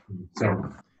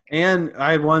so. And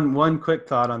I have one quick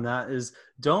thought on that is,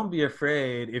 don't be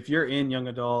afraid if you're in young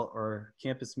adult or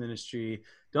campus ministry.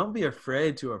 Don't be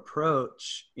afraid to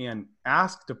approach and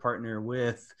ask to partner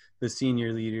with the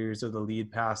senior leaders or the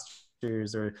lead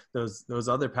pastors or those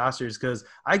other pastors, because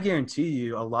I guarantee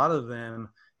you a lot of them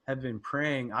have been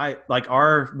praying. Like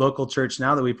our local church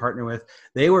now that we partner with,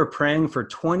 they were praying for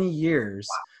 20 years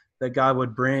that God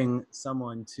would bring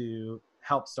someone to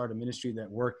help start a ministry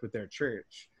that worked with their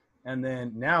church. And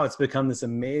then now it's become this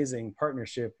amazing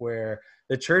partnership where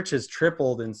the church has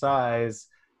tripled in size,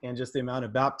 and just the amount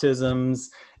of baptisms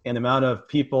and the amount of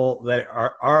people that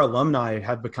are our alumni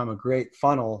have become a great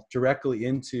funnel directly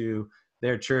into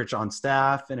their church on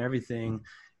staff and everything.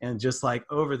 And just like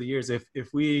over the years,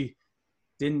 if we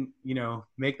didn't,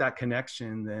 make that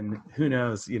connection, then who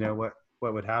knows,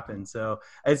 what would happen. So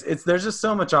there's just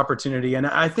so much opportunity. And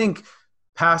I think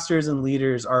pastors and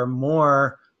leaders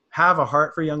have a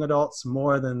heart for young adults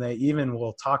more than they even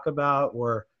will talk about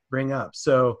or bring up.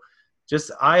 So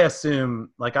I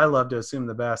love to assume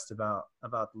the best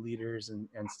about leaders and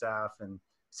staff. And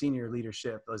senior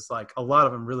leadership is like, a lot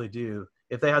of them really do.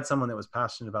 If they had someone that was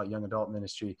passionate about young adult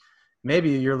ministry, maybe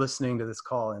you're listening to this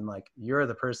call and like, you're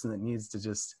the person that needs to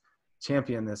just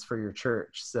champion this for your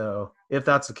church. So if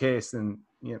that's the case, then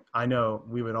I know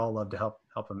we would all love to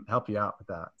help you out with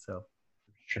that. So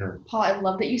sure. Paul, I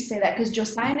love that you say that, because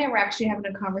Josiah and I were actually having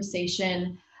a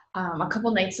conversation a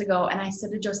couple nights ago, and I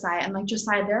said to Josiah, I'm like,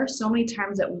 Josiah, there are so many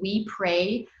times that we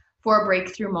pray for a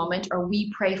breakthrough moment, or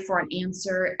we pray for an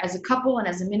answer as a couple and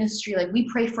as a ministry, like we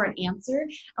pray for an answer.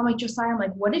 I'm like, Josiah, I'm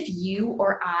like, what if you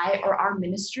or I or our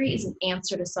ministry is an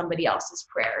answer to somebody else's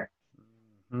prayer?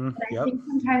 And I think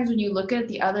sometimes when you look at it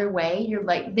the other way, you're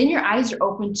like, then your eyes are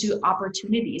open to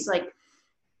opportunities. Like,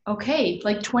 okay,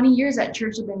 like 20 years at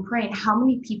church have been praying. How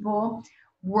many people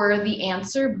were the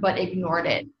answer but ignored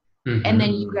it? Mm-hmm. And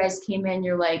then you guys came in,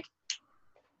 you're like,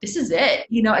 this is it,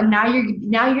 and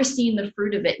now you're seeing the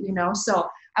fruit of it, So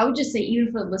I would just say,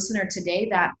 even for the listener today,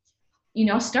 that,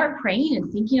 start praying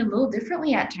and thinking a little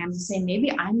differently at times and saying,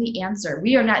 maybe I'm the answer.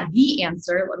 We are not the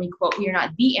answer. Let me quote, we are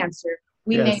not the answer.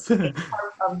 We may be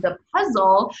part of the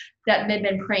puzzle that they've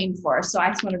been praying for. So I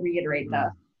just want to reiterate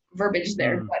the verbiage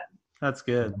there. But that's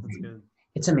good. That's good.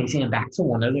 It's amazing. And back to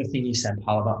one other thing you said,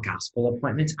 Paul, about gospel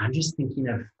appointments. I'm just thinking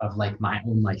of like my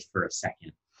own life for a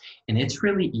second. And it's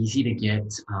really easy to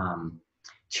get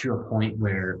to a point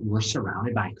where we're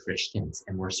surrounded by Christians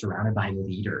and we're surrounded by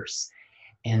leaders.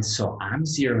 And so I'm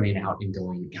zeroing out and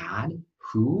going, God,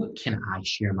 who can I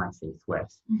share my faith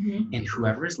with? Mm-hmm. And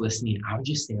whoever is listening, I would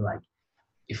just say, like,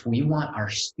 if we want our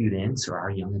students or our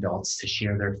young adults to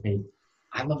share their faith,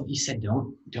 I love what you said,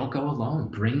 don't go alone.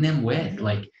 Bring them with,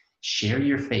 like, share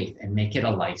your faith and make it a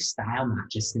lifestyle, not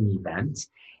just an event.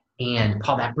 And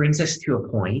Paul, that brings us to a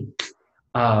point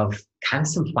of kind of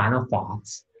some final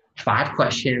thoughts. 5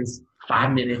 questions,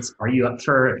 5 minutes. Are you up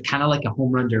for kind of like a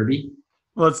home run derby?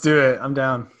 Let's do it. I'm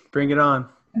down. Bring it on.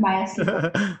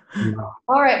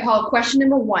 All right, Paul, question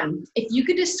number 1. If you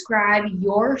could describe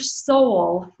your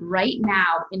soul right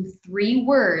now in 3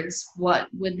 words, what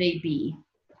would they be?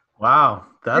 Wow,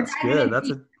 that's good.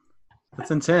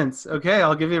 That's intense. Okay,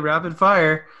 I'll give you a rapid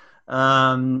fire.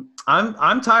 I'm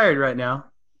tired right now.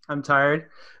 I'm tired,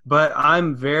 but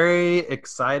I'm very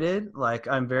excited. Like,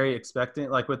 I'm very expectant,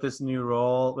 like with this new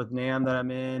role with NAMB that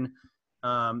I'm in.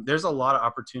 There's a lot of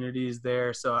opportunities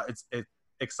there. So it's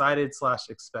excited /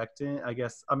 expectant. I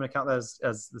guess I'm going to count that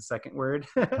as the second word.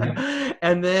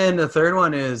 And then the third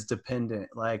one is dependent.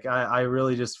 Like, I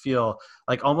really just feel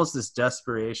like almost this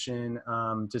desperation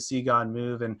to see God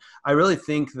move. And I really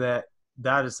think that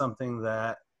is something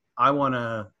that I want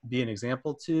to be an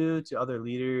example to other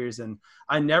leaders. And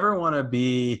I never want to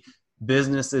be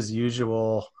business as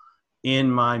usual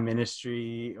in my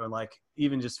ministry, or like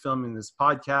even just filming this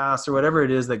podcast or whatever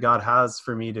it is that God has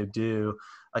for me to do.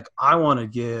 Like, I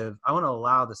want to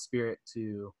allow the Spirit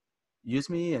to use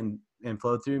me and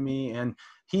flow through me. And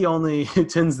he only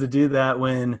tends to do that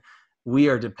when we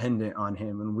are dependent on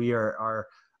him, and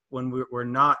when we're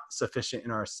not sufficient in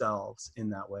ourselves in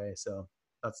that way. So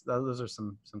those are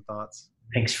some thoughts.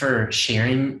 Thanks for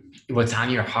sharing what's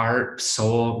on your heart,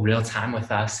 soul, real time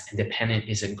with us. And dependent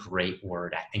is a great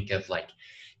word. I think of like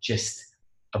just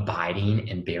abiding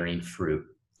and bearing fruit.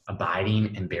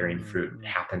 Abiding and bearing fruit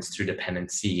happens through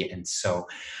dependency. And so,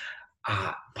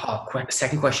 Paul,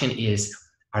 second question is,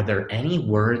 are there any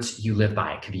words you live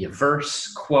by? It could be a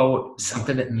verse, quote,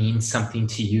 something that means something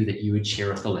to you that you would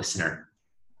share with the listener.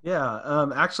 Yeah,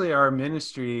 actually our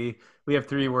ministry, we have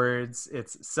 3 words.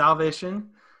 It's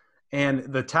salvation. And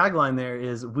the tagline there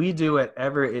is, we do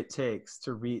whatever it takes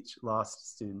to reach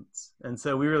lost students. And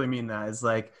so we really mean that. It's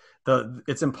like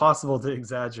it's impossible to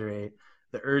exaggerate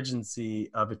the urgency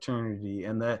of eternity.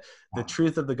 And the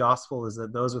truth of the gospel is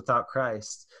that those without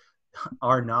Christ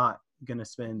are not going to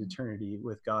spend eternity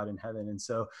with God in heaven. And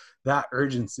so that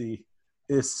urgency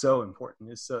is so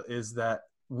important, is that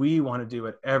we want to do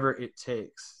whatever it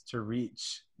takes to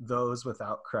reach those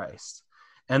without Christ.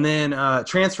 And then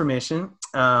transformation,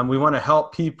 we want to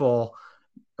help people.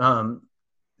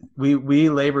 We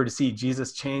labor to see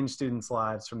Jesus change students'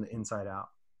 lives from the inside out.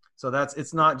 So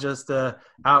it's not just a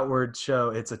outward show,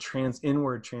 it's a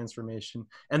inward transformation.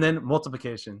 And then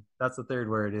multiplication. That's the third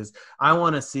word, is I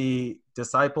want to see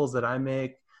disciples that I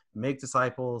make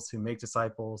disciples who make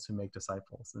disciples who make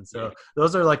disciples. And so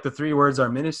those are like the 3 words our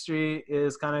ministry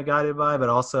is kind of guided by, but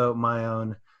also my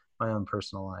own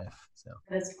personal life. So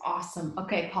that is awesome.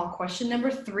 Okay, Paul, question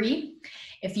number 3.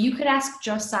 If you could ask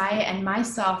Josiah and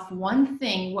myself one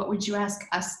thing, what would you ask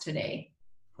us today?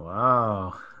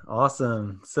 Wow.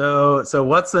 Awesome. So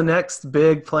what's the next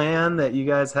big plan that you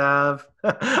guys have?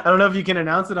 I don't know if you can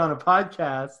announce it on a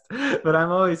podcast, but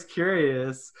I'm always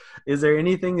curious. Is there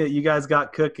anything that you guys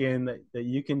got cooking that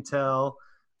you can tell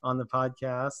on the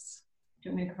podcast? Do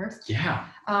you want me to go first? Yeah.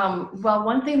 Well,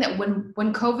 one thing that when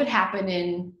COVID happened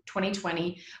in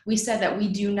 2020, we said that we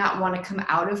do not want to come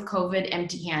out of COVID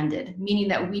empty-handed, meaning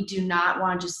that we do not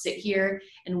want to just sit here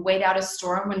and wait out a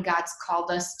storm when God's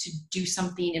called us to do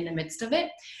something in the midst of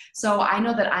it. So I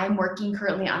know that I'm working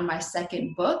currently on my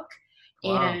second book.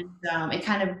 Wow. And it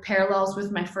kind of parallels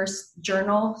with my first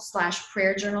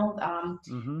journal/prayer journal,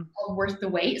 called Worth the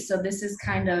Wait. So this is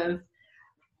kind of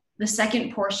the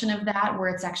second portion of that, where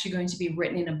it's actually going to be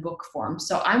written in a book form.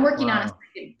 So I'm working on a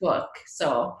second book.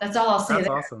 So that's all I'll say. That's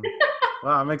there. Awesome.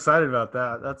 Wow, I'm excited about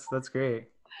that. That's great.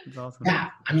 That's awesome. Yeah,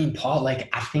 I mean, Paul, like,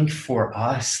 I think for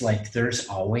us, like, there's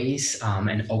always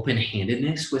an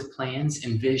open-handedness with plans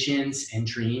and visions and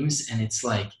dreams. And it's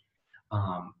like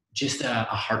just a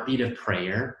heartbeat of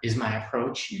prayer is my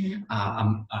approach. Mm-hmm.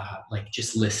 I'm like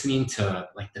just listening to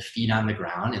like the feet on the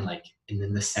ground and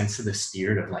then the sense of the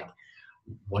spirit of like,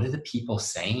 what are the people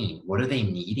saying? What are they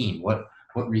needing? What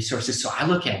resources? So I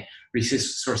look at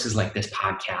resources like this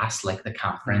podcast, like the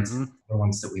conference, the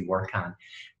ones that we work on.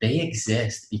 They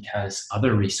exist because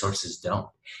other resources don't.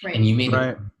 Right. And you made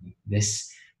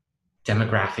this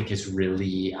demographic is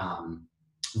really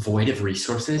void of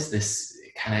resources, this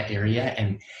kind of area.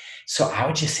 And so I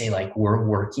would just say, like, we're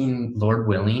working, Lord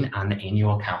willing, on the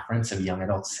annual conference of Young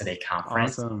Adults Today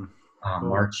Conference. Awesome.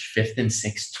 March 5th and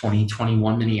 6th,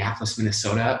 2021, Minneapolis,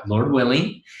 Minnesota, Lord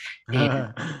willing.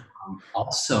 And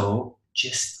also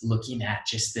just looking at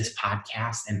just this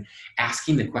podcast and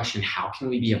asking the question, how can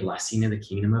we be a blessing to the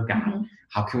kingdom of God? Mm-hmm.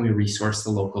 How can we resource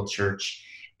the local church?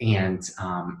 And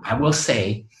I will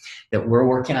say that we're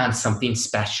working on something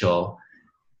special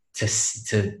to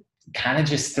kind of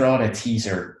just throw out a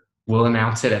teaser. We'll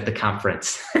announce it at the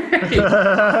conference.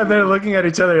 They're looking at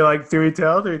each other like, do we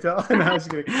tell? No, I'm just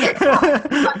kidding.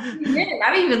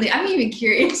 I'm even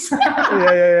curious.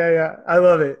 Yeah. I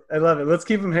love it. Let's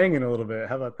keep them hanging a little bit.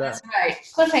 How about that?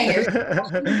 That's right.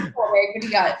 Cliffhangers. What do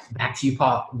you got? Back to you,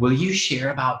 Paul. Will you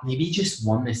share about maybe just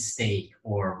one mistake,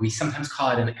 or we sometimes call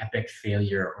it an epic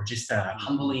failure, or just a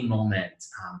humbling moment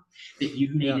that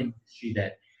you've made in ministry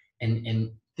that,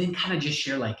 and then kind of just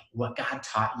share like what God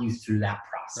taught you through that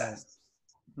process.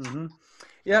 Right. Mm-hmm.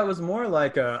 Yeah, it was more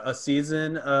like a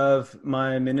season of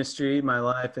my ministry, my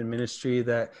life and ministry,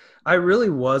 that I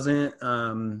really wasn't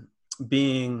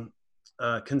being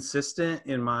consistent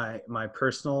in my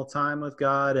personal time with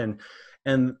God, and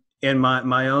in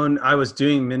my own. I was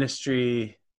doing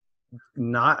ministry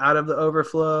not out of the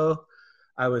overflow.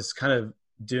 I was kind of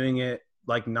doing it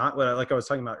like not what I was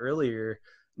talking about earlier,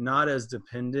 not as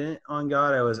dependent on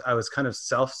God. I was kind of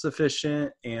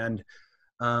self-sufficient, and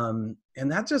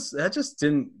that just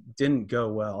didn't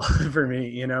go well for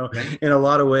me, in a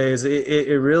lot of ways.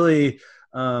 It really,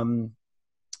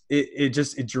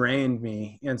 it drained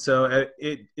me. And so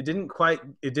it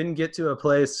didn't get to a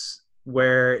place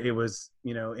where it was,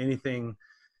 anything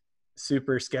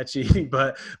super sketchy,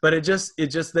 but it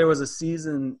just, there was a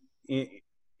season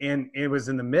and it was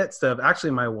in the midst of, actually,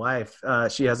 my wife,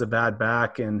 she has a bad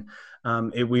back, and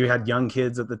we had young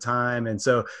kids at the time. And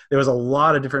so there was a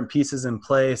lot of different pieces in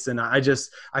place. And I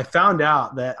discovered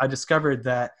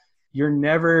that you're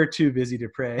never too busy to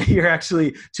pray. You're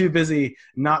actually too busy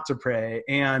not to pray.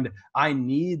 And I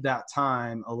need that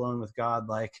time alone with God.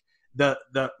 Like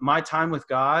my time with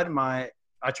God, I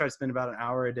try to spend about an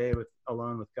hour a day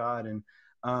alone with God.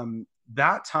 And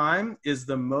that time is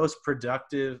the most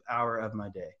productive hour of my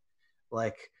day.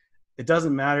 Like, it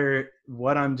doesn't matter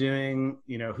what I'm doing,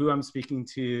 who I'm speaking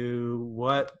to,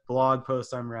 what blog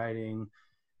post I'm writing.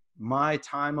 My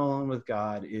time alone with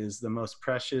God is the most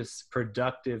precious,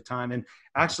 productive time. And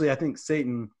actually, I think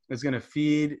Satan is going to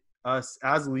feed us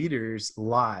as leaders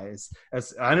lies.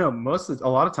 As I know, a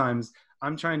lot of times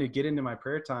I'm trying to get into my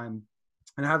prayer time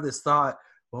and I have this thought,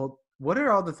 well, what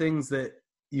are all the things that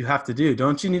you have to do?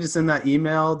 Don't you need to send that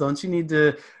email? Don't you need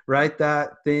to write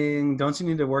that thing? Don't you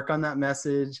need to work on that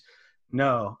message?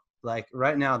 No, like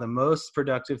right now, the most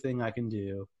productive thing I can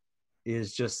do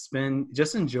is just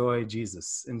enjoy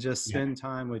Jesus and just spend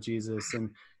time with Jesus. And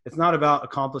it's not about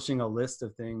accomplishing a list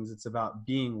of things. It's about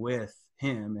being with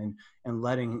him and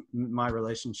letting my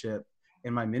relationship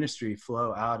and my ministry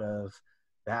flow out of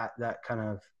that kind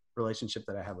of relationship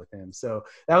that I have with him. So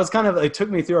that was it took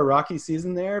me through a rocky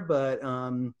season there, but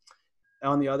on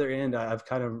the other end, I've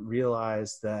kind of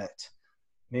realized that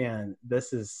man,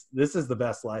 this is the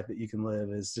best life that you can live,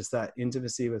 is just that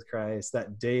intimacy with Christ,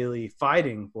 that daily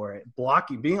fighting for it,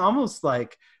 blocking, being almost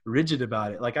like rigid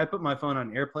about it. Like I put my phone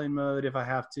on airplane mode if I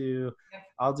have to.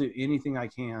 I'll do anything I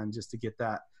can just to get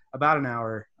that about an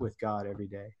hour with God every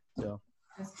day. So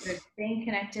that's good. Staying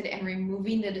connected and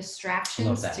removing the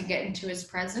distractions to get into his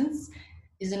presence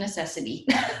is a necessity.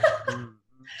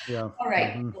 Yeah. All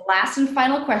right. Last and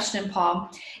final question, Paul.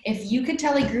 If you could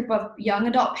tell a group of young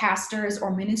adult pastors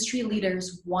or ministry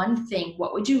leaders one thing,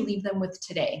 what would you leave them with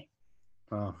today?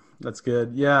 Oh, that's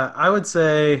good. Yeah, I would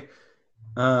say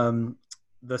the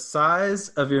size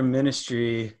of your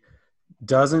ministry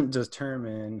doesn't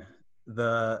determine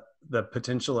the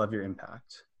potential of your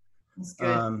impact. That's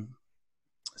good.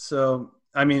 So,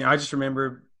 I mean, I just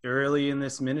remember early in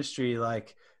this ministry,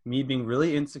 like me being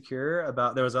really insecure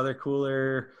about, there was other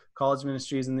cooler college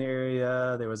ministries in the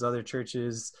area. There was other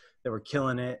churches that were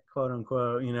killing it, quote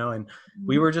unquote, and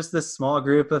we were just this small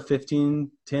group of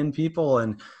 10 people.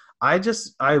 And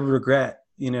I regret,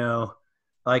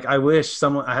 like I wish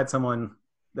I had someone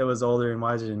that was older and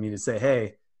wiser than me to say,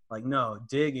 hey, like, no,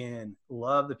 dig in,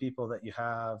 love the people that you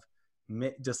have,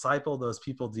 disciple those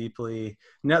people deeply.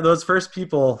 Now, those first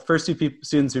two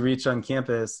students who reached on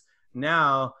campus,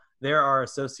 now there are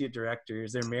associate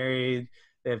directors. They're married.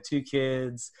 They have 2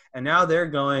 kids. And now they're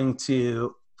going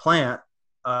to plant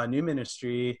a new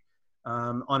ministry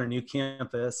on a new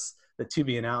campus that to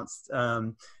be announced.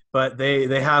 But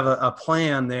they have a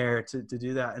plan there to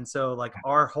do that. And so like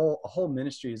our whole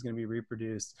ministry is going to be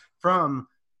reproduced from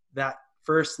that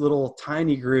first little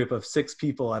tiny group of 6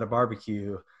 people at a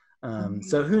barbecue.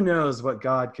 So who knows what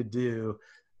God could do.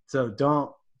 So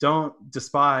don't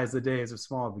despise the days of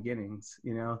small beginnings,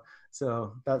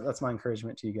 So that's my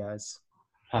encouragement to you guys.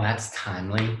 Well, that's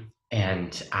timely.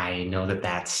 And I know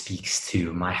that speaks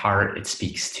to my heart. It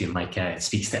speaks to Micah. It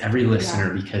speaks to every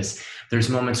listener, because there's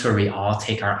moments where we all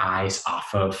take our eyes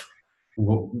off of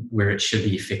where it should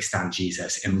be fixed on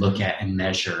Jesus and look at and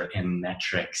measure and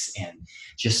metrics, and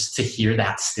just to hear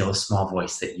that still small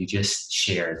voice that you just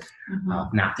shared,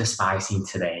 not despising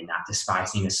today, not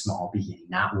despising a small beginning,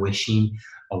 not wishing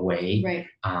away.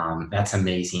 Right. That's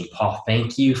amazing. Paul,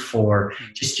 thank you for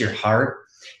just your heart,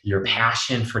 your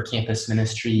passion for campus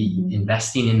ministry,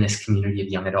 investing in this community of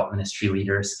young adult ministry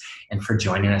leaders, and for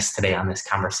joining us today on this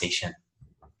conversation.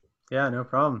 Yeah, no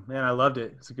problem. Man, I loved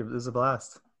it. It was a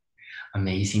blast.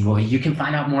 Amazing. Well, you can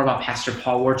find out more about Pastor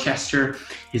Paul Worcester,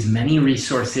 his many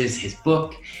resources, his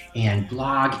book and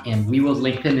blog, and we will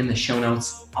link them in the show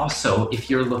notes. Also, if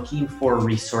you're looking for a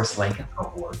resource like a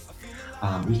cohort,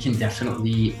 we can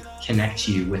definitely connect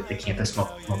you with the Campus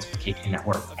Multiplication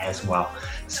Network as well.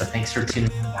 So thanks for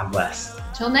tuning in. God bless.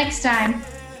 Till next time.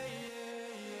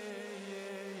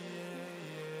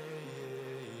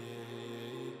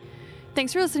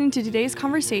 Thanks for listening to today's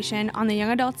conversation on the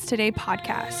Young Adults Today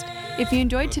podcast. If you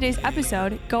enjoyed today's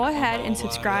episode, go ahead and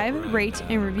subscribe, rate,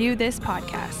 and review this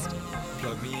podcast.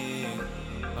 Plug me in,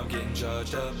 I'm getting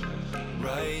charged up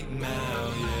right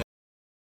now, yeah.